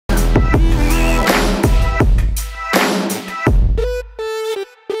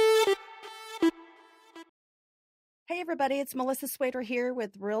Hey, everybody, it's Melissa Swader here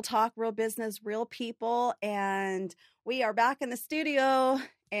with Real Talk, Real Business, Real People. And we are back in the studio.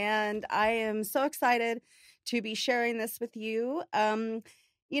 And I am so excited to be sharing this with you.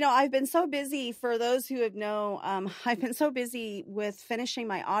 I've been so busy, for those who know, I've been so busy with finishing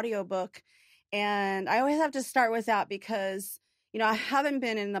my audiobook. And I always have to start with that because, I haven't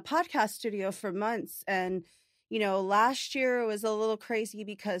been in the podcast studio for months. And, last year was a little crazy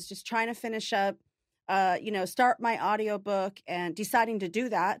because just trying to finish up start my audiobook and deciding to do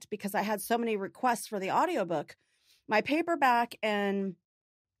that because I had so many requests for the audiobook. My paperback and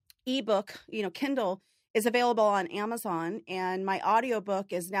ebook, Kindle, is available on Amazon, and my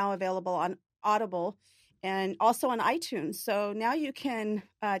audiobook is now available on Audible and also on iTunes. So now you can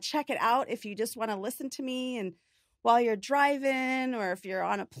check it out if you just want to listen to me and while you're driving or if you're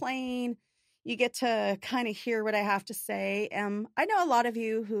on a plane. You get to kind of hear what I have to say. I know a lot of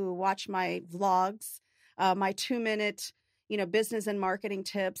you who watch my vlogs, my 2-minute, business and marketing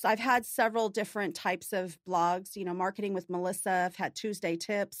tips. I've had several different types of blogs, Marketing with Melissa. I've had Tuesday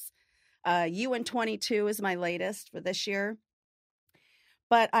tips. You in 22 is my latest for this year.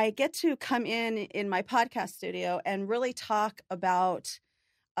 But I get to come in my podcast studio and really talk about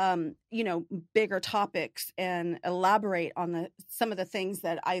bigger topics and elaborate on some of the things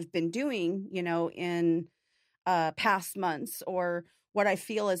that I've been doing, in past months or what I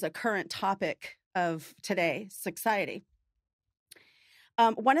feel is a current topic of today's society.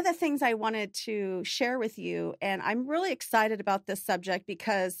 One of the things I wanted to share with you, and I'm really excited about this subject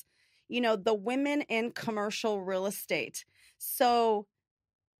because, the women in commercial real estate. So,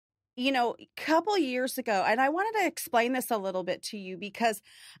 a couple years ago, and I wanted to explain this a little bit to you because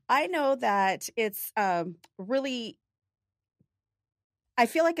I know that it's I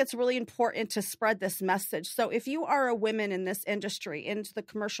feel like it's really important to spread this message. So if you are a woman in this industry, into the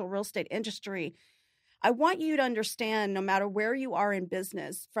commercial real estate industry, I want you to understand, no matter where you are in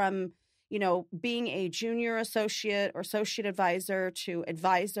business, from, being a junior associate or associate advisor to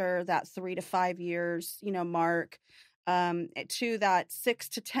advisor, that 3 to 5 years, mark, to that 6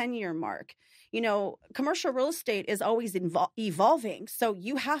 to 10 year mark. Commercial real estate is always evolving. So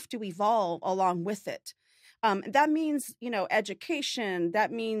you have to evolve along with it. That means, education.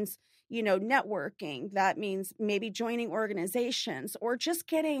 That means, networking. That means maybe joining organizations or just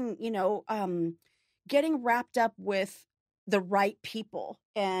getting, getting wrapped up with the right people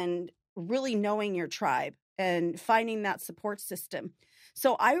and really knowing your tribe and finding that support system.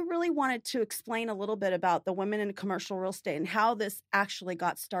 So I really wanted to explain a little bit about the women in commercial real estate and how this actually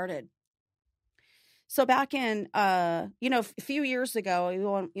got started. So back in, a few years ago, we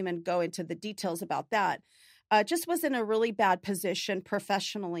won't even go into the details about that, just was in a really bad position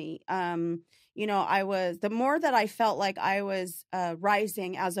professionally. The more that I felt like I was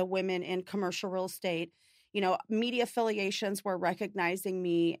rising as a woman in commercial real estate, media affiliations were recognizing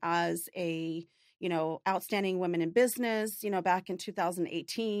me as a outstanding women in business, back in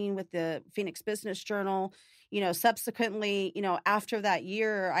 2018 with the Phoenix Business Journal. Subsequently, after that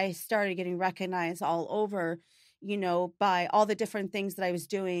year, I started getting recognized all over, by all the different things that I was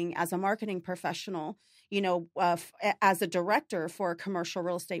doing as a marketing professional, as a director for a commercial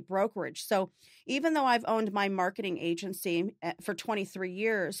real estate brokerage. So even though I've owned my marketing agency for 23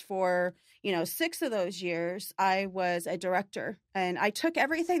 years, for 6 of those years, I was a director, and I took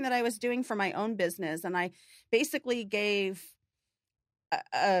everything that I was doing for my own business, and I basically gave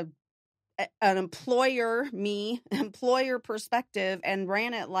an employer perspective and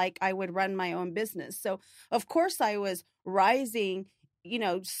ran it like I would run my own business. So of course I was rising,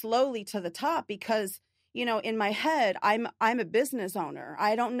 slowly to the top because, in my head, I'm a business owner.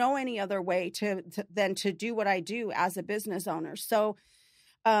 I don't know any other way than to do what I do as a business owner. So,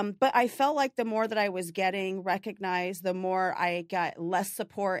 but I felt like the more that I was getting recognized, the more I got less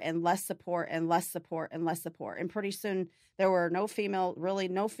support and less support and less support and less support. And pretty soon there were no females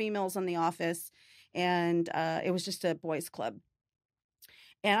in the office. And it was just a boys' club.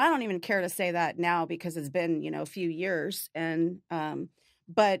 And I don't even care to say that now because it's been, a few years. And,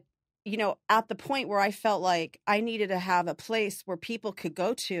 but, at the point where I felt like I needed to have a place where people could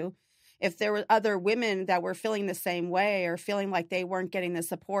go to if there were other women that were feeling the same way or feeling like they weren't getting the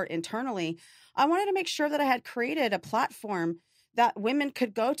support internally, I wanted to make sure that I had created a platform that women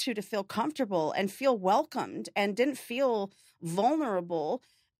could go to feel comfortable and feel welcomed and didn't feel vulnerable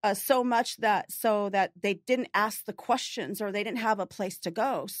so much that they didn't ask the questions or they didn't have a place to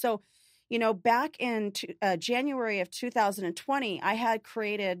go. So, back in January of 2020, I had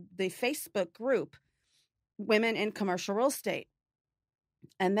created the Facebook group, Women in Commercial Real Estate.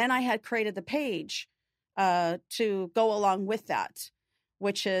 And then I had created the page to go along with that,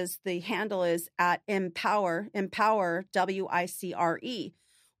 which is the handle is at Empower, WICRE,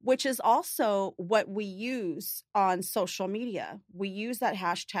 which is also what we use on social media. We use that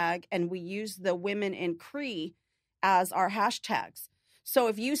hashtag, and we use the Women in Cree as our hashtags. So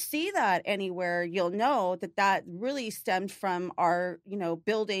if you see that anywhere, you'll know that that really stemmed from our,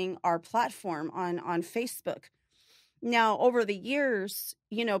 building our platform on Facebook. Now, over the years,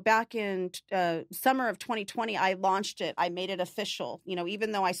 back in summer of 2020, I launched it. I made it official.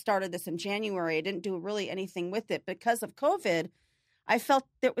 Even though I started this in January, I didn't do really anything with it because of COVID. I felt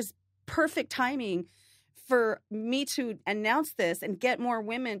it was perfect timing for me to announce this and get more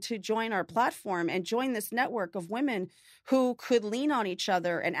women to join our platform and join this network of women who could lean on each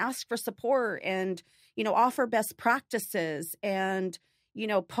other and ask for support and, offer best practices and,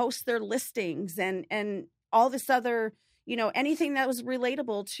 post their listings and all this other, anything that was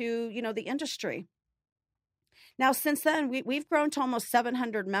relatable to, the industry. Now, since then, we've grown to almost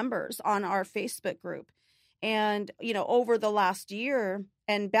 700 members on our Facebook group. And, over the last year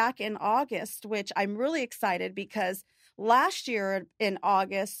and back in August, which I'm really excited because last year in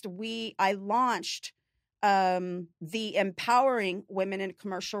August, I launched the Empowering Women in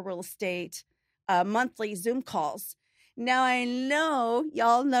Commercial Real Estate monthly Zoom calls. Now, I know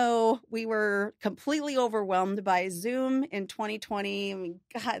y'all know we were completely overwhelmed by Zoom in 2020. I mean,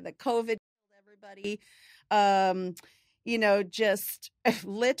 God, the COVID killed everybody. Just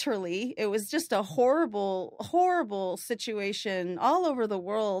literally, it was just a horrible, horrible situation all over the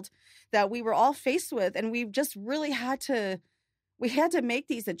world that we were all faced with. And we just really had to make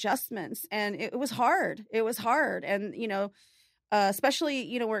these adjustments. And it was hard. It was hard. And,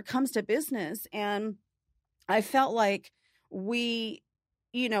 especially, where it comes to business. And I felt like we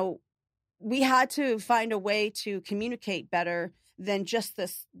had to find a way to communicate better than just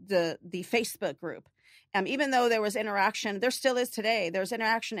the Facebook group. Even though there was interaction, there still is today. There's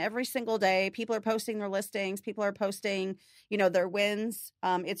interaction every single day. People are posting their listings. People are posting, their wins.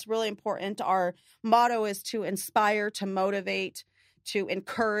 It's really important. Our motto is to inspire, to motivate, to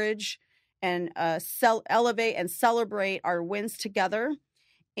encourage, and elevate and celebrate our wins together.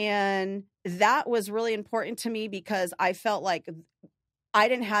 And that was really important to me because I felt like I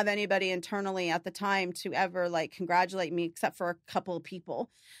didn't have anybody internally at the time to ever congratulate me except for a couple of people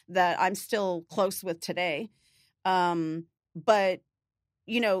that I'm still close with today. But,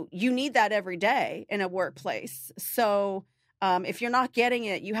 you need that every day in a workplace. So if you're not getting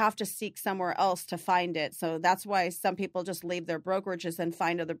it, you have to seek somewhere else to find it. So that's why some people just leave their brokerages and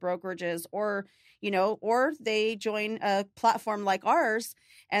find other brokerages or they join a platform like ours,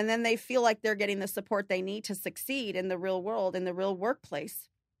 and then they feel like they're getting the support they need to succeed in the real world, in the real workplace.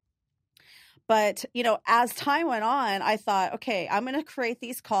 But, as time went on, I thought, okay, I'm going to create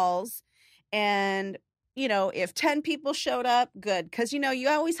these calls. And, if 10 people showed up, good. Because, you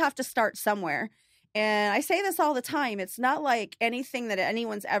always have to start somewhere. And I say this all the time. It's not like anything that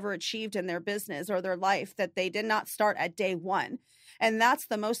anyone's ever achieved in their business or their life that they did not start at day one. And that's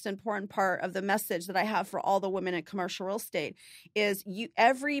the most important part of the message that I have for all the women in commercial real estate is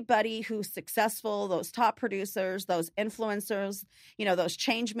everybody who's successful, those top producers, those influencers, those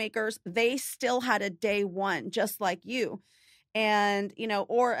change makers, they still had a day one, just like you. And,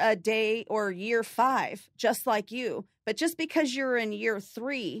 or a day or year 5, just like you. But just because you're in year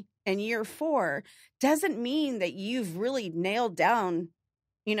 3 and year 4 doesn't mean that you've really nailed down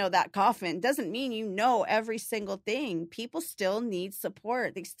that coffin. Doesn't mean every single thing. People still need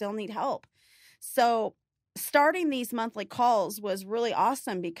support. They still need help. So starting these monthly calls was really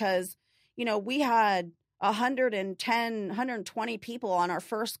awesome because, we had 110, 120 people on our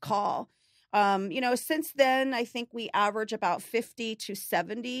first call. Since then, I think we average about 50 to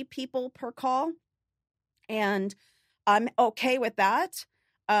 70 people per call. And I'm okay with that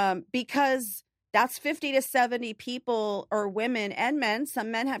because that's 50 to 70 people or women and men. Some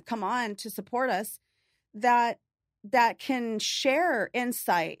men have come on to support us that can share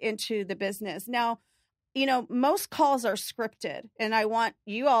insight into the business. Now, most calls are scripted, and I want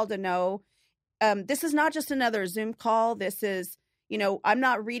you all to know this is not just another Zoom call. This is, I'm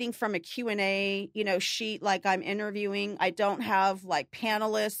not reading from a Q&A, sheet like I'm interviewing. I don't have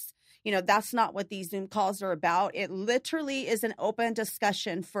panelists. That's not what these Zoom calls are about. It literally is an open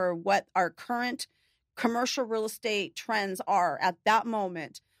discussion for what our current commercial real estate trends are at that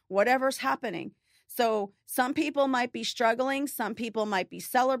moment, whatever's happening. So some people might be struggling. Some people might be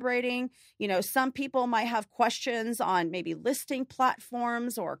celebrating. Some people might have questions on maybe listing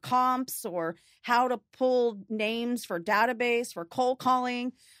platforms or comps or how to pull names for database, for cold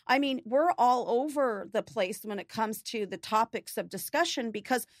calling. I mean, we're all over the place when it comes to the topics of discussion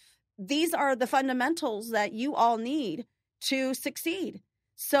because these are the fundamentals that you all need to succeed.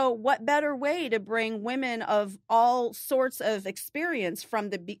 So what better way to bring women of all sorts of experience from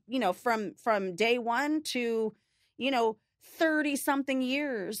the, from day one to, 30 something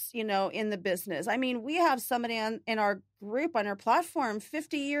years, in the business. I mean, we have somebody in our group, on our platform,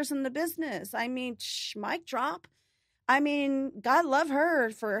 50 years in the business. I mean, mic drop. I mean, God love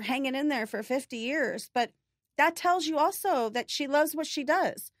her for hanging in there for 50 years. But that tells you also that she loves what she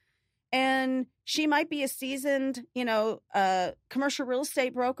does. And she might be a seasoned, commercial real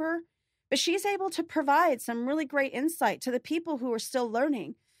estate broker, but she's able to provide some really great insight to the people who are still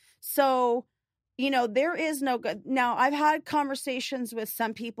learning. So, there is no good. Now, I've had conversations with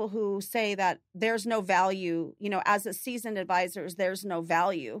some people who say that there's no value, as a seasoned advisors, there's no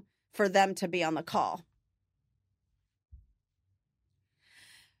value for them to be on the call.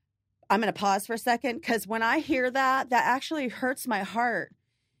 I'm going to pause for a second, because when I hear that actually hurts my heart.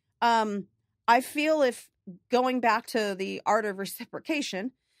 I feel, if going back to the Art of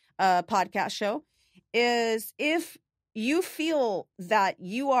Reciprocation podcast show, is if you feel that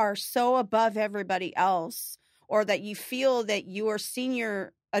you are so above everybody else, or that you feel that your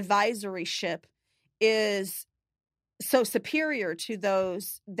senior advisoryship is so superior to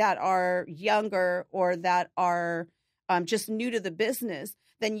those that are younger or that are just new to the business,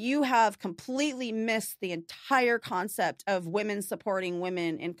 then you have completely missed the entire concept of women supporting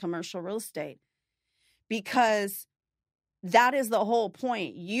women in commercial real estate, because that is the whole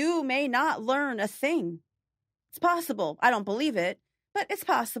point. You may not learn a thing. It's possible. I don't believe it, but it's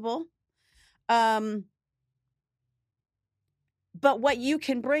possible. But what you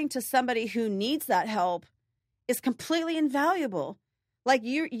can bring to somebody who needs that help is completely invaluable. Like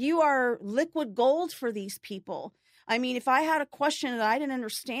you are liquid gold for these people. I mean, if I had a question that I didn't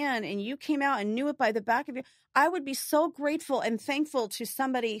understand and you came out and knew it by the back of you, I would be so grateful and thankful to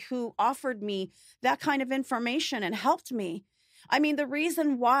somebody who offered me that kind of information and helped me. I mean, the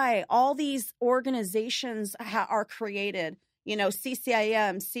reason why all these organizations are created,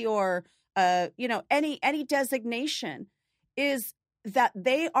 CCIM, COR, any designation, is that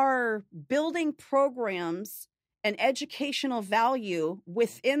they are building programs and educational value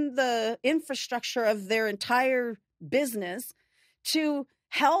within the infrastructure of their entire business to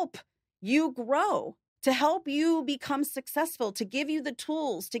help you grow, to help you become successful, to give you the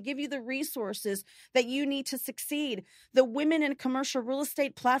tools, to give you the resources that you need to succeed. The Women in Commercial Real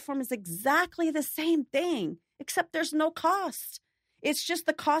Estate platform is exactly the same thing, except there's no cost. It's just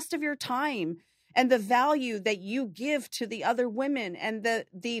the cost of your time and the value that you give to the other women, and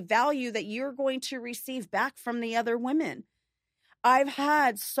the value that you're going to receive back from the other women. I've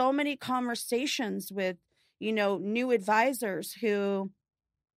had so many conversations with, new advisors who,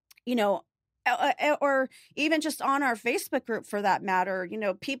 or even just on our Facebook group for that matter,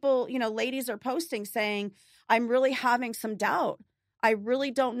 people, ladies are posting saying, I'm really having some doubt. I really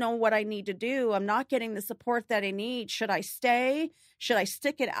don't know what I need to do. I'm not getting the support that I need. Should I stay? Should I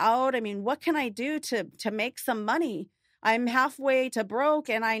stick it out? I mean, what can I do to make some money? I'm halfway to broke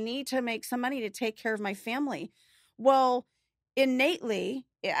and I need to make some money to take care of my family. Well, innately,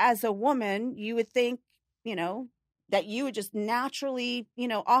 as a woman, you would think, that you would just naturally,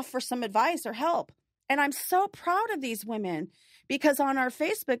 offer some advice or help. And I'm so proud of these women, because on our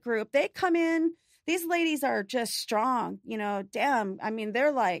Facebook group, they come in, these ladies are just strong, damn. I mean,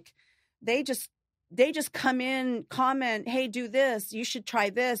 they're like, they just come in, comment, hey, do this. You should try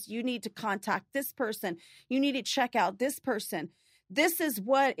this. You need to contact this person. You need to check out this person. This is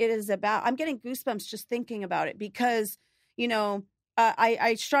what it is about. I'm getting goosebumps just thinking about it, because,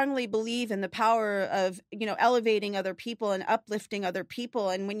 I strongly believe in the power of, elevating other people and uplifting other people.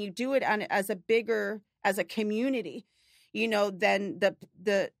 And when you do it as a community, then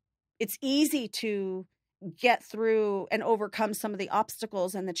it's easy to get through and overcome some of the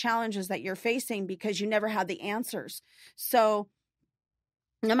obstacles and the challenges that you're facing, because you never had the answers. So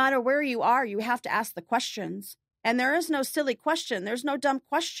no matter where you are, you have to ask the questions. And there is no silly question. There's no dumb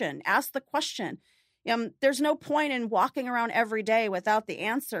question. Ask the question. There's no point in walking around every day without the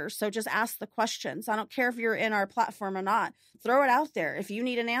answer. So just ask the questions. I don't care if you're in our platform or not. Throw it out there. If you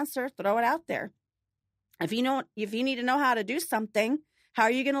need an answer, throw it out there. If you need to know how to do something, how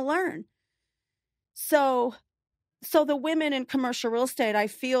are you going to learn? So the Women in Commercial Real Estate, I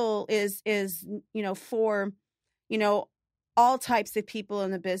feel is for, all types of people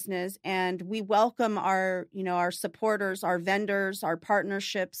in the business. And we welcome our supporters, our vendors, our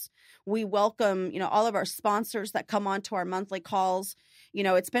partnerships. We welcome, all of our sponsors that come on to our monthly calls.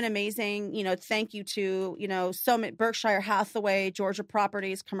 It's been amazing. Thank you to, Summit, Berkshire Hathaway, Georgia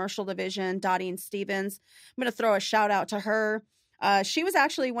Properties, Commercial Division, Dottie and Stevens. I'm going to throw a shout out to her. She was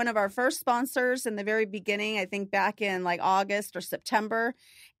actually one of our first sponsors in the very beginning, I think back in like August or September.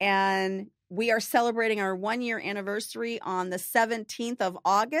 And we are celebrating our 1-year anniversary on the 17th of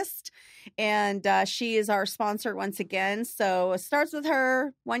August. And she is our sponsor once again. So it starts with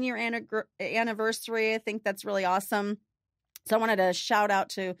her 1-year anniversary. I think that's really awesome. So I wanted to shout out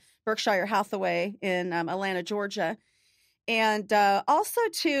to Berkshire Hathaway in Atlanta, Georgia. And also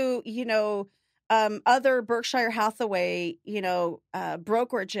to, other Berkshire Hathaway,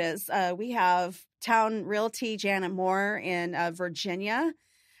 brokerages. We have Town Realty, Janet Moore in Virginia.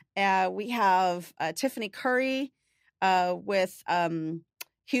 We have Tiffany Curry with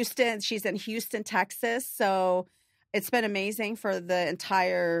Houston. She's in Houston, Texas. So it's been amazing for the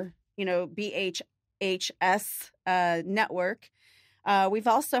entire, BHHS network. We've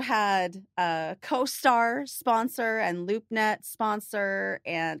also had CoStar sponsor and LoopNet sponsor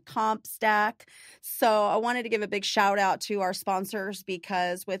and CompStack. So I wanted to give a big shout out to our sponsors,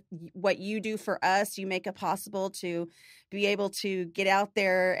 because with what you do for us, you make it possible to be able to get out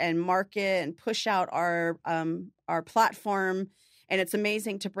there and market and push out our platform. And it's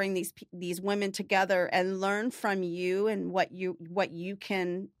amazing to bring these women together and learn from you and what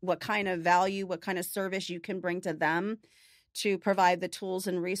kind of value, what kind of service you can bring to them to provide the tools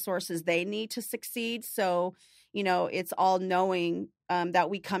and resources they need to succeed. So, it's all knowing that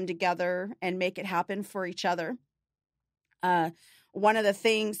we come together and make it happen for each other. One of the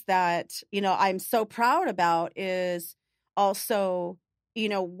things that, I'm so proud about is also,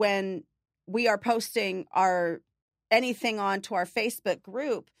 when we are posting anything onto our Facebook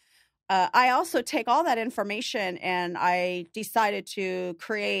group, I also take all that information and I decided to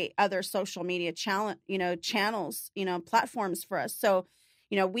create other social media channels, platforms for us. So,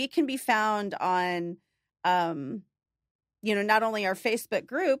 we can be found on, not only our Facebook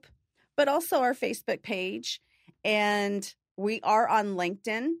group, but also our Facebook page. And we are on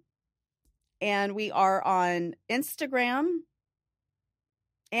LinkedIn, and we are on Instagram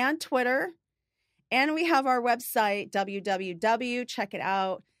and Twitter. And we have our website, check it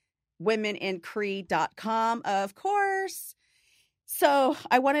out, womenincree.com, of course. So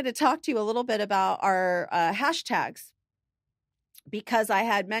I wanted to talk to you a little bit about our hashtags, because I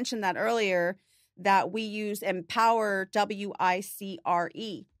had mentioned that earlier, that we use Empower,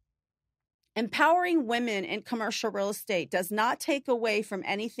 WICRE. Empowering women in commercial real estate does not take away from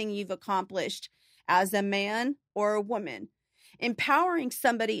anything you've accomplished as a man or a woman. Empowering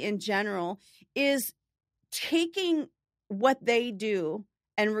somebody in general is taking what they do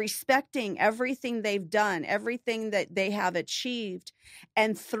and respecting everything they've done, everything that they have achieved,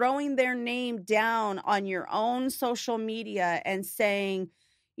 and throwing their name down on your own social media and saying,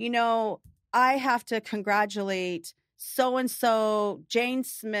 I have to congratulate so-and-so, Jane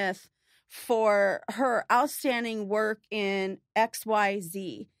Smith, for her outstanding work in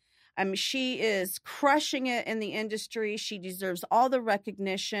XYZ. I mean, she is crushing it in the industry. She deserves all the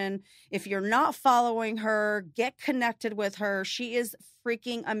recognition. If you're not following her, get connected with her. She is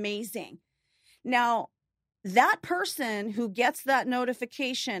freaking amazing. Now, that person who gets that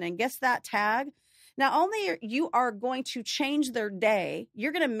notification and gets that tag, not only you are going to change their day,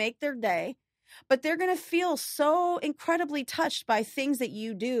 you're going to make their day, but they're going to feel so incredibly touched by things that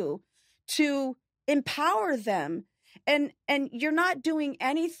you do to empower them. And you're not doing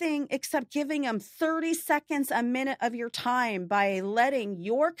anything except giving them 30 seconds, a minute of your time by letting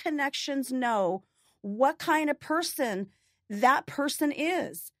your connections know what kind of person that person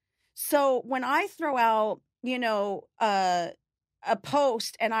is. So when I throw out, a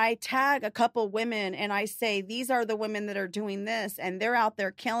post and I tag a couple women and I say, these are the women that are doing this and they're out there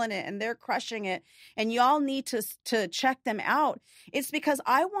killing it and they're crushing it and y'all need to check them out. It's because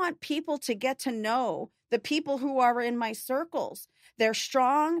I want people to get to know the people who are in my circles. They're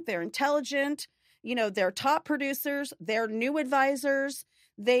strong, they're intelligent, they're top producers, they're new advisors,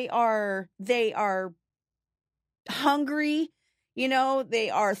 they are hungry, they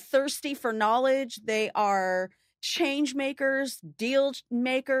are thirsty for knowledge, they are change makers, deal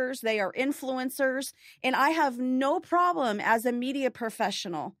makers, they are influencers. And I have no problem as a media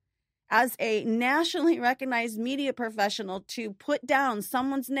professional, as a nationally recognized media professional, to put down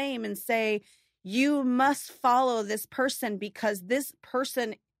someone's name and say, you must follow this person because this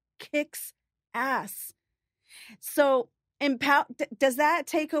person kicks ass. So does that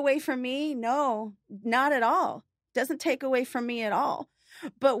take away from me? No, not at all. Doesn't take away from me at all.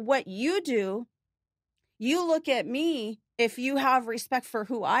 But what you do, you look at me, if you have respect for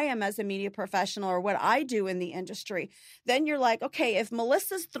who I am as a media professional or what I do in the industry, then you're like, okay, if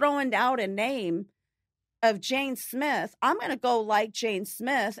Melissa's throwing out a name of Jane Smith, I'm going to go like Jane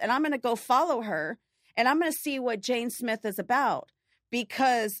Smith and I'm going to go follow her. and I'm going to see what Jane Smith is about,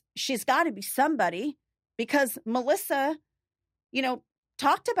 because she's got to be somebody, because Melissa,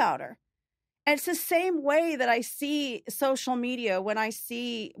 talked about her. And it's the same way that I see social media when I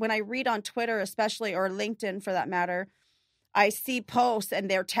read on Twitter, especially, or LinkedIn for that matter. I see posts and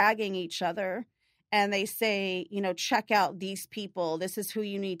they're tagging each other and they say, check out these people. This is who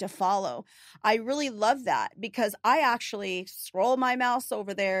you need to follow. I really love that, because I actually scroll my mouse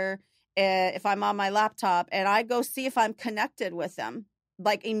over there if I'm on my laptop, and I go see if I'm connected with them.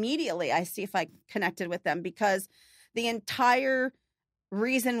 Like immediately I see if I connected with them, because the entire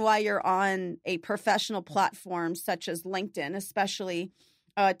reason why you're on a professional platform such as LinkedIn, especially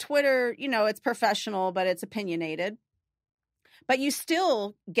Twitter, it's professional, but it's opinionated. But you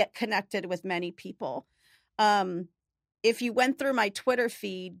still get connected with many people. If you went through my Twitter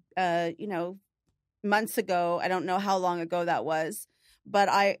feed, months ago, I don't know how long ago that was,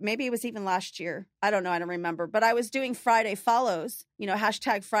 but maybe it was even last year. I don't know. I don't remember. But I was doing Friday follows,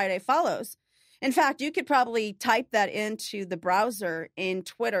 hashtag Friday follows. In fact, you could probably type that into the browser in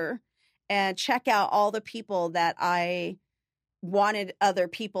Twitter and check out all the people that I wanted other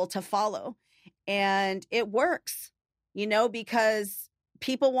people to follow. And it works, because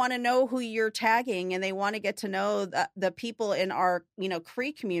people want to know who you're tagging, and they want to get to know the people in our,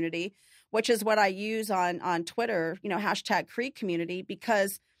 Cree community, which is what I use on Twitter, hashtag Cree community,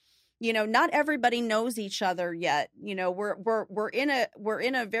 because not everybody knows each other yet. We're in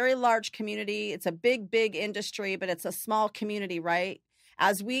a very large community. It's a big industry, but it's a small community, right?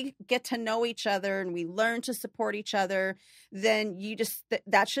 As we get to know each other and we learn to support each other, then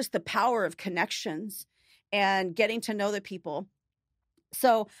that's just the power of connections and getting to know the people.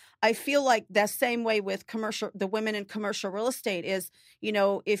 So I feel like the same way with the women in commercial real estate is,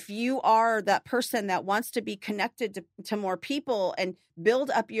 if you are that person that wants to be connected to more people and build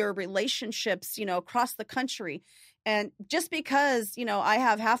up your relationships, across the country. And just because, I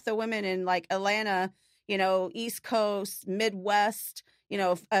have half the women in like Atlanta, East Coast, Midwest,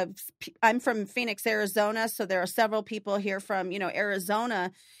 I'm from Phoenix, Arizona. So there are several people here from,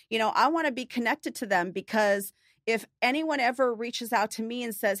 Arizona. I want to be connected to them, because if anyone ever reaches out to me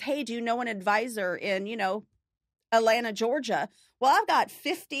and says, hey, do you know an advisor in, Atlanta, Georgia? Well, I've got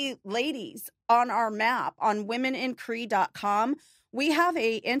 50 ladies on our map on womenincree.com. We have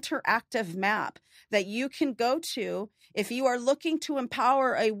a interactive map that you can go to if you are looking to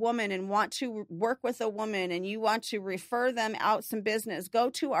empower a woman and want to work with a woman and you want to refer them out some business. Go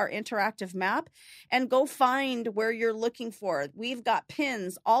to our interactive map and go find where you're looking for. We've got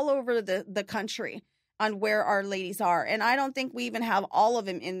pins all over the country on where our ladies are. And I don't think we even have all of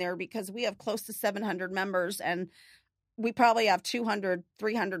them in there, because we have close to 700 members and we probably have 200,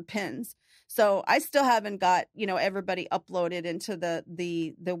 300 pins. So I still haven't got, everybody uploaded into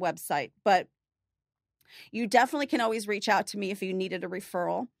the website, but you definitely can always reach out to me if you needed a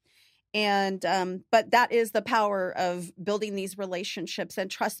referral. And, but that is the power of building these relationships. And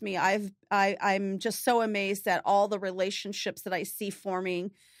trust me, I'm just so amazed at all the relationships that I see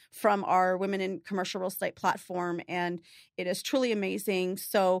forming from our Women in Commercial Real Estate platform. And it is truly amazing.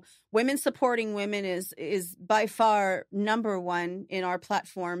 So women supporting women is by far number one in our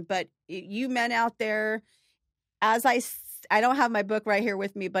platform. But you men out there, as I don't have my book right here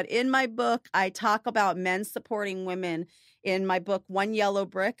with me, but in my book, I talk about men supporting women in my book, One Yellow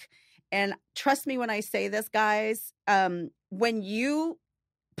Brick. And trust me when I say this, guys, when you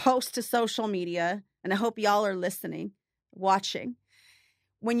post to social media, and I hope y'all are listening, watching,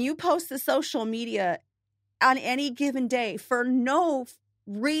 when you post to social media on any given day for no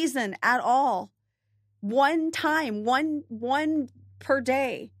reason at all, one time, one per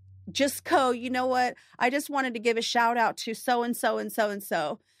day, just go, you know what? I just wanted to give a shout out to so-and-so and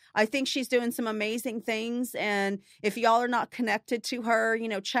so-and-so. I think she's doing some amazing things. And if y'all are not connected to her,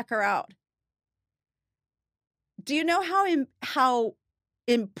 check her out. Do you know how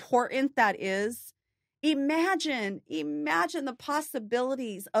important that is? Imagine the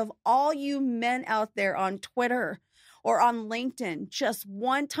possibilities of all you men out there on Twitter or on LinkedIn, just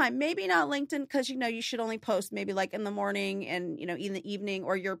one time, maybe not LinkedIn, because, you should only post maybe like in the morning and, in the evening,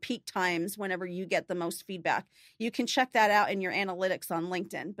 or your peak times whenever you get the most feedback. You can check that out in your analytics on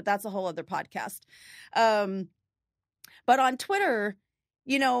LinkedIn, but that's a whole other podcast. But on Twitter,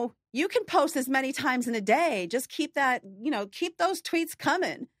 you can post as many times in a day. Just keep that, keep those tweets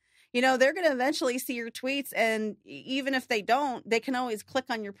coming. They're going to eventually see your tweets. And even if they don't, they can always click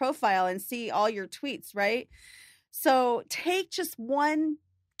on your profile and see all your tweets, right? So take just 1-2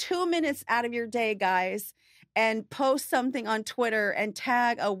 minutes out of your day, guys, and post something on Twitter and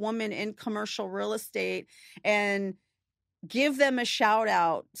tag a woman in commercial real estate and give them a shout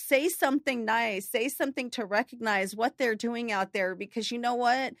out, say something nice, say something to recognize what they're doing out there. Because you know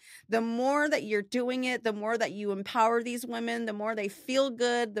what? The more that you're doing it, the more that you empower these women, the more they feel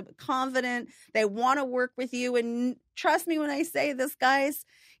good, the confident, they want to work with you. And trust me when I say this, guys,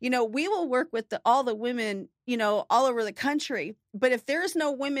 we will work with all the women, all over the country. But if there's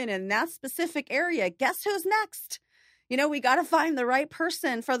no women in that specific area, guess who's next? We got to find the right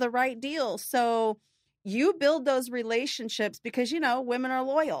person for the right deal. So you build those relationships because, women are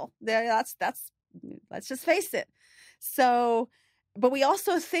loyal. Let's just face it. So, but we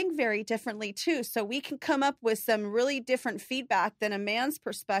also think very differently too. So we can come up with some really different feedback than a man's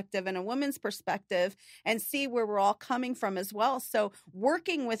perspective and a woman's perspective and see where we're all coming from as well. So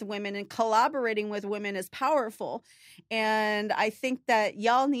working with women and collaborating with women is powerful. And I think that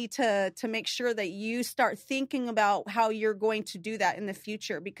y'all need to make sure that you start thinking about how you're going to do that in the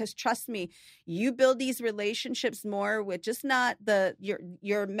future, because trust me, you build these relationships more with just not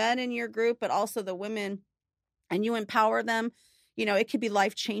your men in your group, but also the women, and you empower them. It could be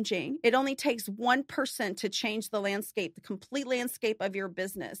life-changing. It only takes one person to change the landscape, the complete landscape of your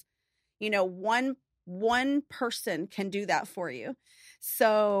business. One person can do that for you.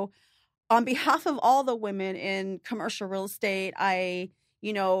 So on behalf of all the women in commercial real estate, I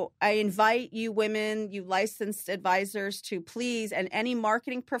invite you women, you licensed advisors, to please, and any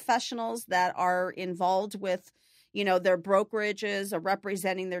marketing professionals that are involved with their brokerages or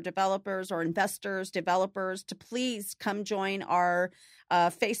representing their developers or investors, developers, to please come join our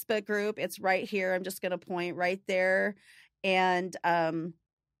Facebook group. It's right here. I'm just going to point right there. And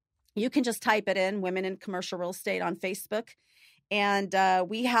you can just type it in, Women in Commercial Real Estate, on Facebook. And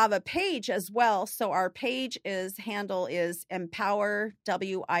we have a page as well. So our page handle is Empower,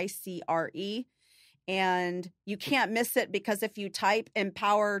 WICRE. And you can't miss it, because if you type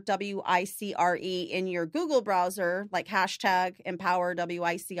Empower WICRE in your Google browser, like hashtag Empower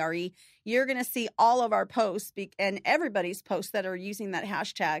WICRE, you're going to see all of our posts and everybody's posts that are using that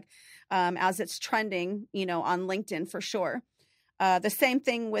hashtag as it's trending, on LinkedIn for sure. The same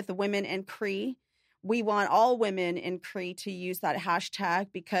thing with Women in CRE. We want all women in CRE to use that hashtag,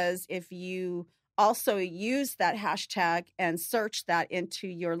 because if you also use that hashtag and search that into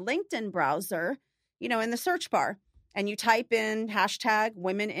your LinkedIn browser, in the search bar, and you type in hashtag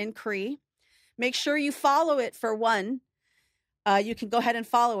Women in CRE, make sure you follow it for one. You can go ahead and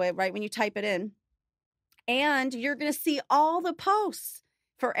follow it right when you type it in. And you're going to see all the posts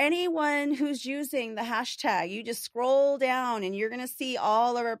for anyone who's using the hashtag. You just scroll down and you're going to see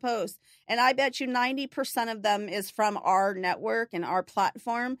all of our posts. And I bet you 90% of them is from our network and our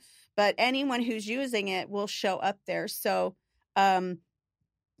platform, but anyone who's using it will show up there. So,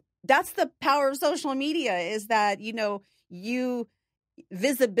 that's the power of social media, is that,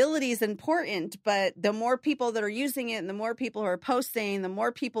 visibility is important, but the more people that are using it and the more people who are posting, the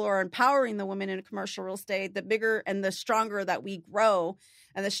more people are empowering the women in commercial real estate, the bigger and the stronger that we grow.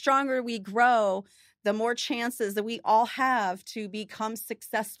 And the stronger we grow, the more chances that we all have to become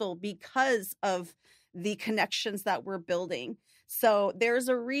successful because of the connections that we're building. So there's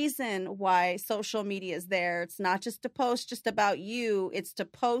a reason why social media is there. It's not just to post just about you. It's to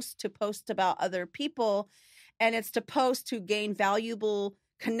post about other people. And it's to post to gain valuable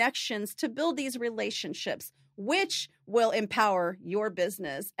connections, to build these relationships, which will empower your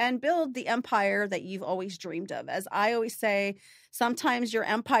business and build the empire that you've always dreamed of. As I always say, sometimes your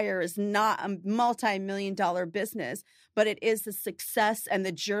empire is not a multi-million-dollar business, but it is the success and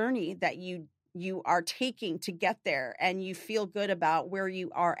the journey that you are taking to get there, and you feel good about where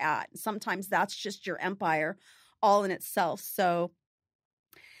you are at. Sometimes that's just your empire all in itself. So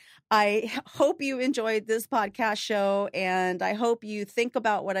I hope you enjoyed this podcast show, and I hope you think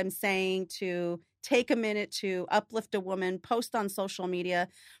about what I'm saying, to take a minute to uplift a woman, post on social media.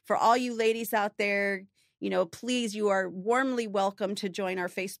 For all you ladies out there, please, you are warmly welcome to join our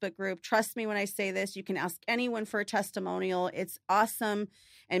Facebook group. Trust me when I say this, you can ask anyone for a testimonial. It's awesome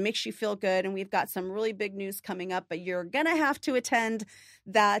and makes you feel good. And we've got some really big news coming up, but you're going to have to attend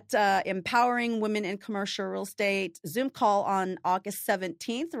that Empowering Women in Commercial Real Estate Zoom call on August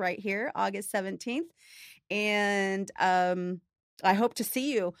 17th, right here, August 17th. And I hope to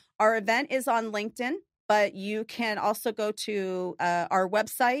see you. Our event is on LinkedIn, but you can also go to our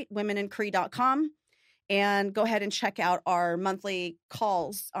website, womenincre.com, and go ahead and check out our monthly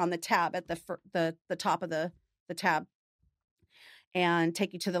calls on the tab at the top of the tab, and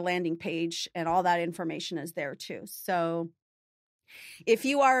take you to the landing page, and all that information is there too. So if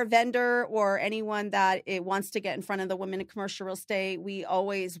you are a vendor or anyone that wants to get in front of the women in commercial real estate, we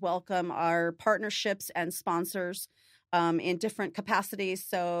always welcome our partnerships and sponsors in different capacities.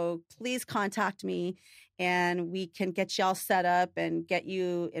 So please contact me, and we can get y'all set up and get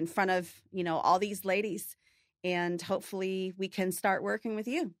you in front of, all these ladies. And hopefully we can start working with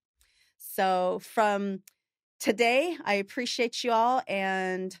you. So from today, I appreciate you all,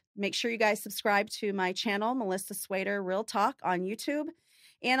 and make sure you guys subscribe to my channel, Melissa Swader Real Talk on YouTube.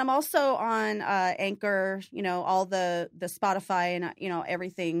 And I'm also on Anchor, all the Spotify and,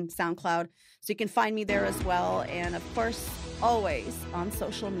 everything, SoundCloud. So you can find me there as well. And of course, always on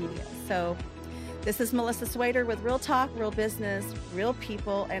social media. So this is Melissa Swader with Real Talk, Real Business, Real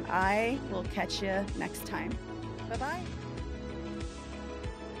People, and I will catch you next time. Bye-bye.